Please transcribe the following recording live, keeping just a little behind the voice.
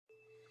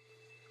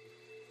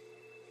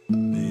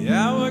The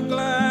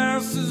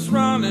hourglass is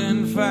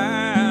running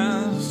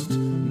fast,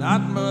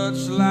 not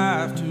much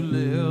life to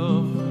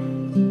live.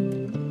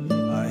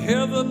 I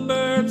hear the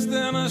birds,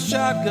 then a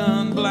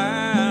shotgun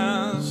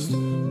blast.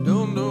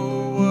 Don't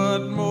know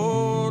what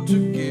more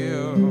to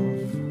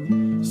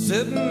give.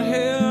 Sitting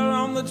here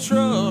on the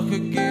truck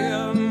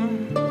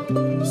again.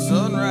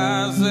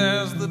 Sunrise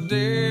as the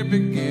day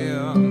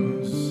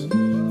begins.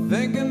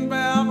 Thinking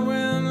about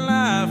when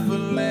life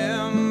will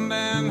end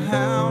and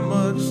how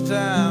much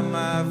time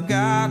I've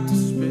got to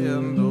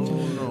spend.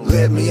 Oh no.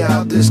 Let me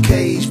out this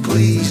cage,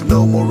 please.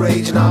 No more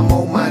rage and I'm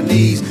on my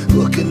knees,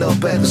 looking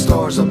up at the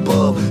stars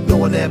above,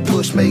 knowing that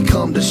push may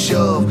come to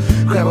shove.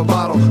 Grab a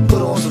bottle,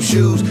 put on some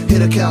shoes,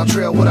 hit a cow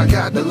trail, what I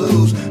got to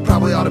lose.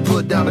 Probably ought to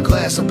put down a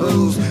glass of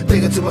booze.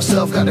 Thinking to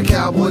myself, got the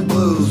cowboy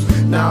blues.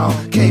 Nah,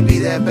 can't be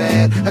that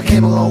bad. I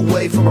came a long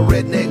way from a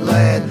redneck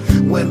lad.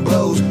 Wind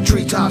blows,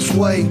 treetops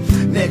sway,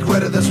 neck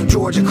redder than some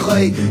Georgia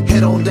clay.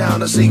 Head on down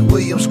to St.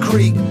 Williams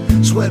Creek,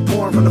 sweat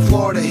pouring from the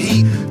Florida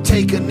heat.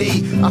 Take a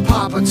knee, I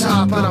pop a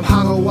top and I'm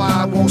hollow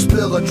wide, won't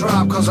spill a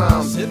drop cause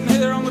I'm sitting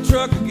here on the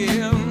truck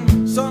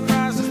again.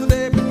 Sunrise as the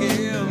day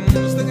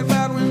begins. Thinking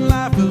about when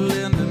life will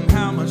end and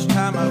how much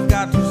time I've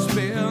got to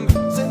spend.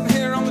 Sitting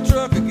here on the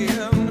truck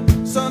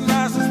again.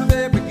 Sunrise as the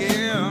day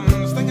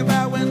begins. Thinking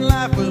about when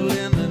life will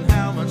end and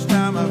how much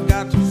time I've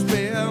got to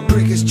spend.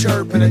 Crickets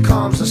chirping, it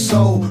calms the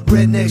soul.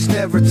 Rednecks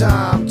never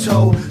die, I'm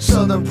told.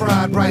 Southern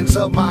pride brightens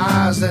up my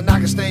eyes, and I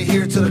can stay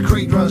here till the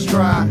creek runs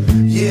dry.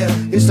 Yeah,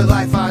 it's the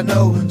life I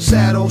know.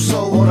 Sad old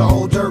soul on the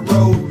old dirt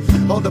road.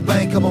 On the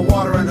bank of a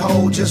watering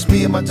hole, just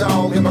me and my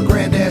dog and my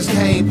granddad's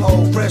cane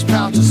pole. Fresh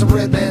pouch and some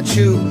Red Man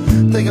chew.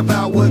 Think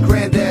about what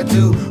granddad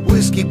do.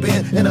 Whiskey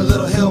bent and a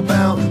little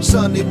hellbound.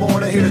 Sunday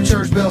morning, hear the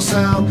church bell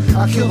sound.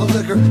 I kill the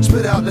liquor,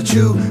 spit out the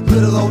chew.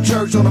 Little old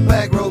church on a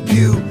back road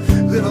pew.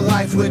 Living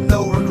life with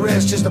no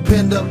regrets, just a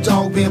pinned up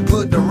dog being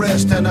put to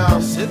rest. And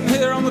I'm sitting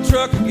here on the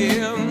truck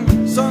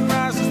again.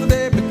 Sunrise as the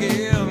day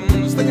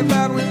begins. Thinking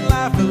about when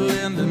life will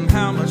end and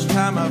how much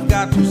time I've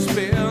got to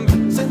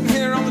spend. Sitting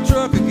here on the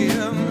truck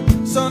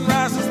again.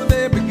 Sunrise as the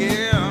day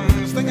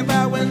begins. Thinking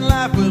about when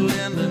life will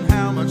end and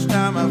how much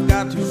time I've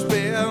got to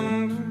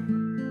spend.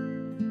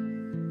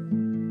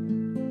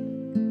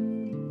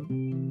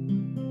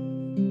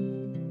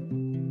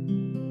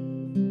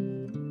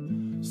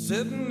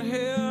 Sitting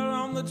here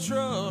on the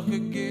truck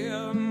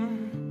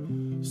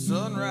again.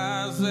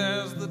 Sunrise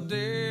as the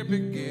day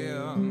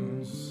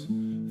begins.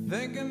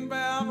 Thinking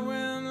about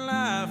when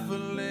life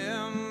will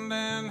end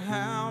and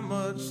how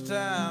much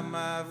time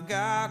I've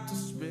got to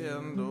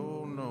spend.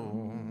 Oh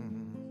no.